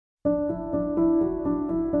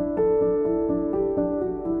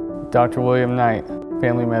Dr. William Knight,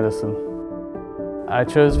 family medicine. I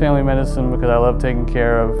chose family medicine because I love taking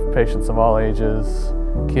care of patients of all ages,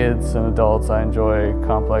 kids and adults. I enjoy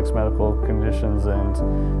complex medical conditions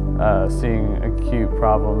and seeing acute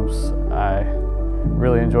problems. I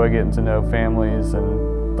really enjoy getting to know families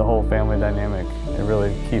and the whole family dynamic. It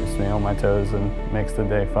really keeps me on my toes and makes the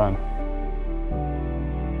day fun.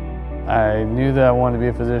 I knew that I wanted to be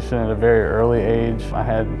a physician at a very early age. I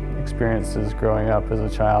had experiences growing up as a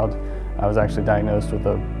child. I was actually diagnosed with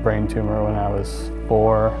a brain tumor when I was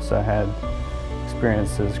 4, so I had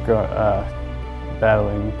experiences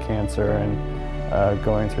battling cancer and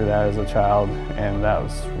going through that as a child, and that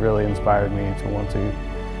was really inspired me to want to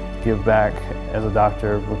give back as a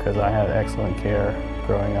doctor because I had excellent care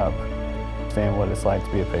growing up, understand what it's like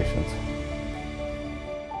to be a patient.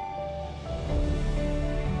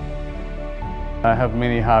 I have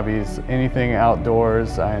many hobbies. Anything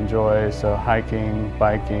outdoors I enjoy, so hiking,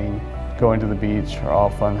 biking, going to the beach are all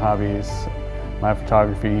fun hobbies. My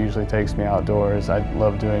photography usually takes me outdoors. I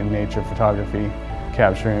love doing nature photography.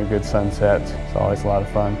 Capturing a good sunset is always a lot of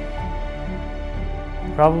fun.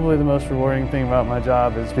 Probably the most rewarding thing about my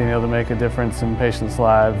job is being able to make a difference in patients'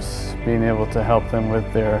 lives, being able to help them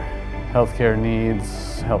with their healthcare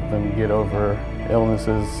needs, help them get over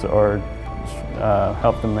illnesses, or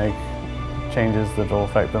help them make changes that will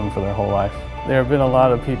affect them for their whole life. There have been a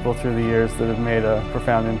lot of people through the years that have made a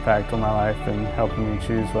profound impact on my life and helping me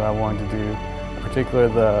choose what I wanted to do. In particular,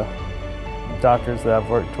 the doctors that I've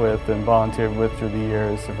worked with and volunteered with through the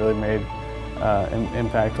years have really made an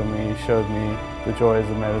impact on me, showed me the joys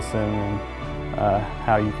of medicine and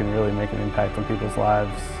how you can really make an impact on people's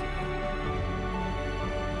lives.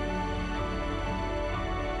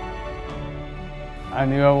 I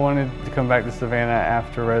knew I wanted to come back to Savannah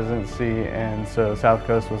after residency, and so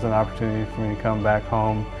SouthCoast was an opportunity for me to come back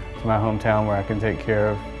home to my hometown where I can take care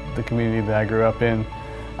of the community that I grew up in.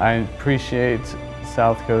 I appreciate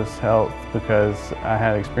SouthCoast Health because I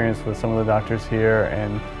had experience with some of the doctors here,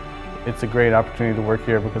 and it's a great opportunity to work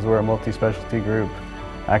here because we're a multi-specialty group.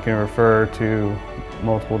 I can refer to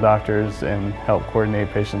multiple doctors and help coordinate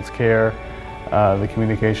patients' care. The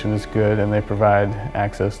communication is good and they provide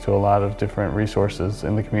access to a lot of different resources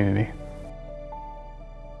in the community.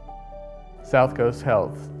 SouthCoast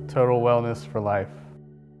Health, total wellness for life.